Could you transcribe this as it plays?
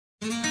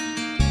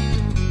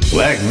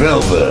Black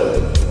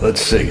Velvet.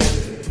 Let's sing it.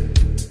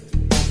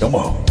 Come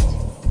on.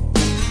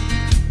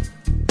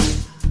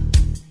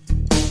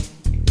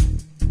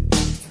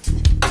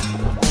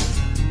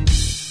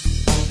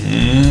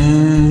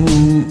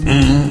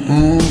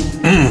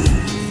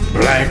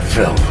 Black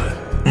Velvet.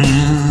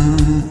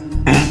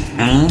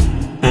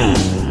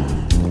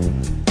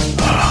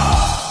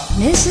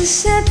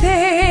 Mississippi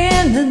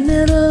in the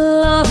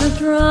middle of a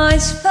dry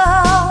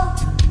spell.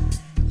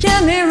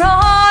 Jimmy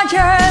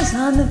Rogers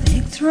on the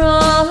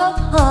Victrola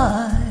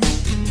High.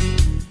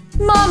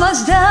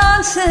 Mama's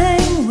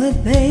dancing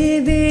with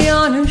baby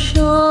on her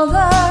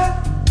shoulder.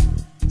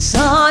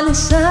 Sun is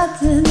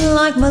setting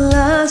like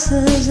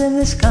molasses in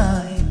the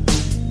sky.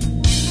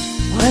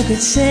 I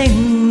could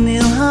sing,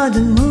 knew how to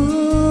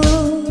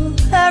move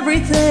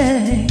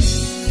everything,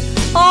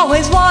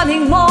 always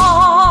wanting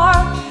more.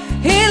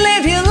 He'll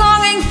leave you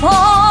longing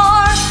for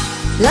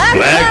Black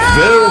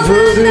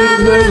velvet in that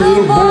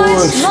little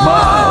boy's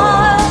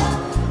smile.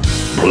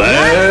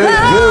 Black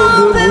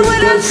velvet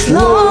with that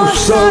slow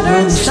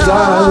southern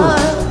style.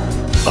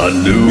 A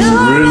new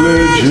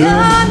religion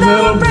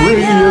that'll bring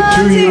you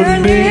to your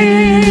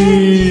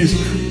knees.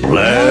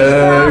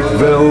 Black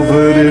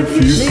velvet, if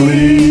you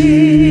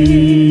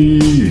please,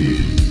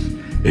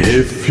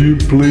 if you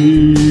please,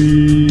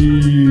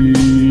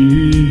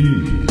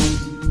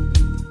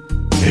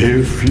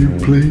 if you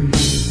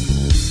please.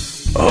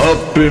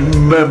 Up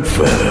in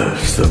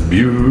Memphis, the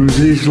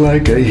music's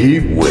like a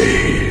heat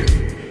wave.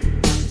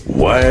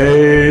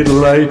 White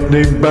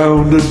lightning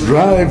bound to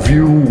drive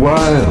you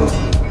wild.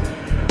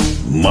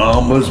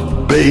 Mama's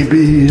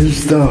baby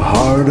is the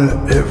heart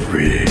of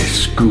every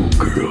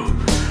schoolgirl.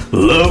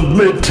 Love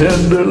me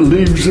tender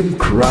leaves him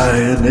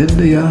crying in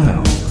the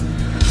aisle.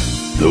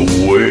 The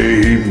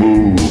way he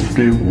moved,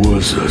 it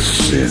was a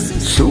sin,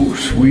 so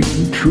sweet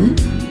and true.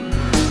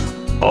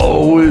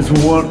 Always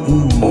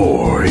wanting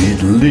more,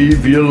 he'd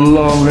leave you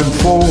longing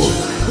for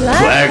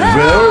black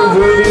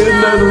velvet in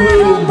that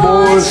little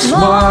boy's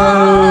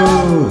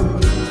smile.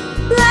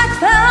 Black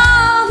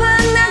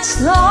velvet, that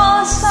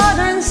slow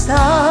southern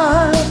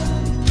style.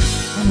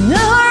 A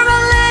new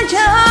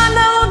religion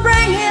that will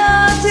bring you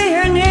to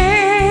your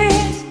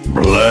knees.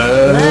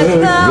 Black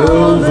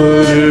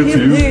velvet, if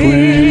you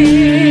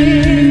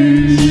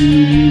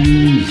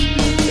please,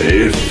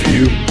 if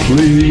you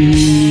please.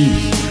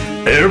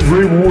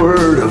 Every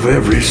word of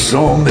every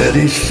song that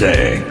he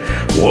sang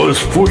was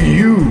for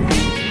you.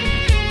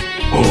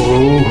 Oh,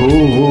 oh,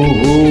 oh,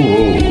 oh,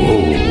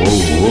 oh, oh,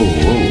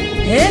 oh, oh.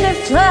 In a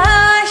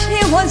flash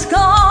he was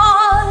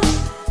gone,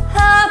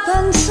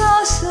 happened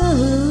so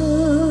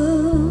soon.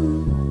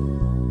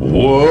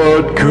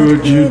 What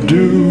could you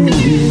do?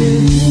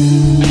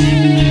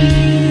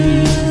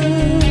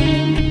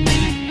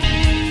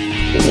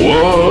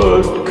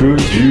 What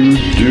could you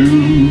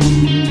do?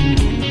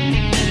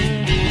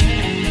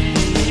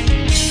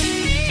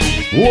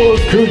 What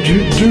could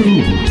you do?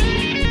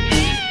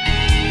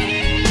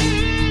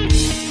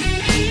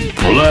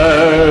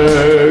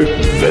 Black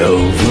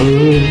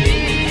velvet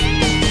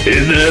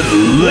in that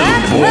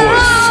little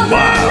boy's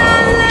smile.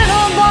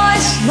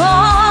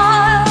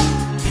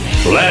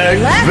 Black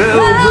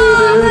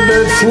velvet in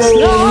that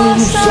slow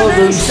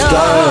southern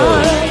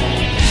style.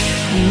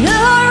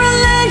 No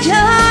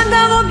religion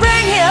that will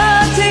bring you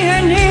to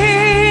your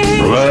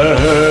knees.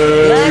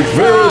 Black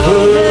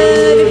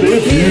velvet,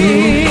 if you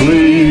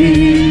please.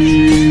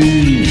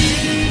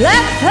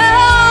 Black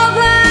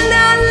velvet,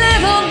 that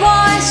little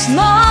boy's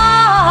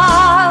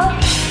smile.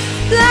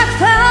 Black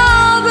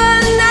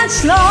velvet, that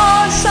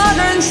slow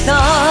southern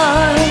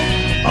style.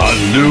 A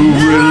new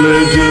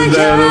religion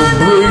that'll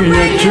bring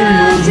you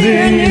to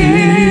your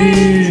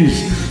knees.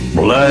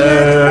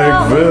 Black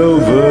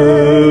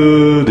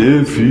velvet,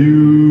 if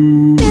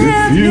you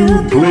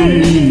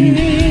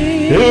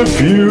please,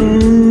 if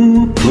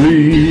you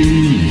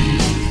please,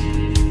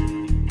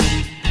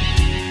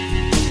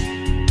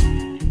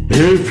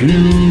 if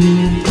you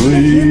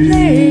please.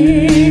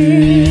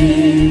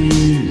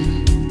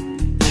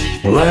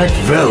 Black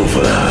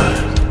velvet,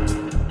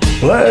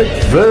 black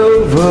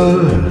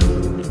velvet.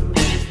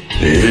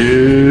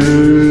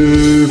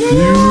 If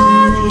you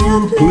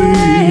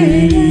please,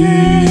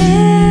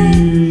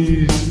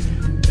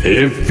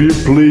 if you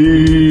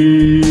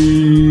please,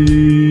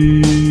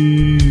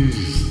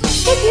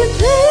 if you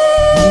please.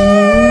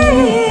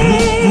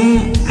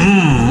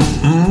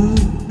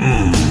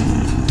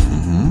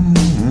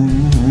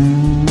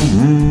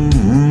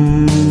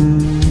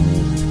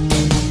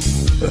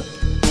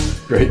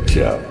 Great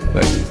job,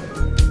 thank you.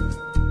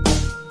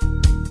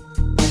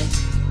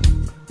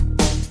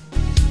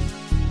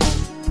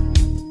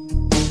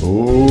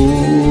 Oh,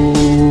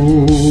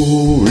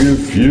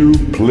 if you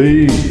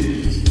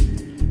please,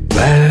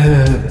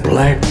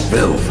 black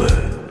velvet,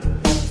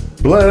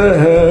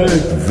 black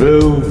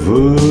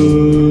velvet,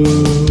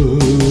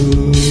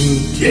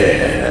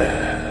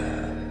 yeah.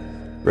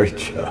 Great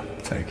job,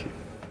 thank you.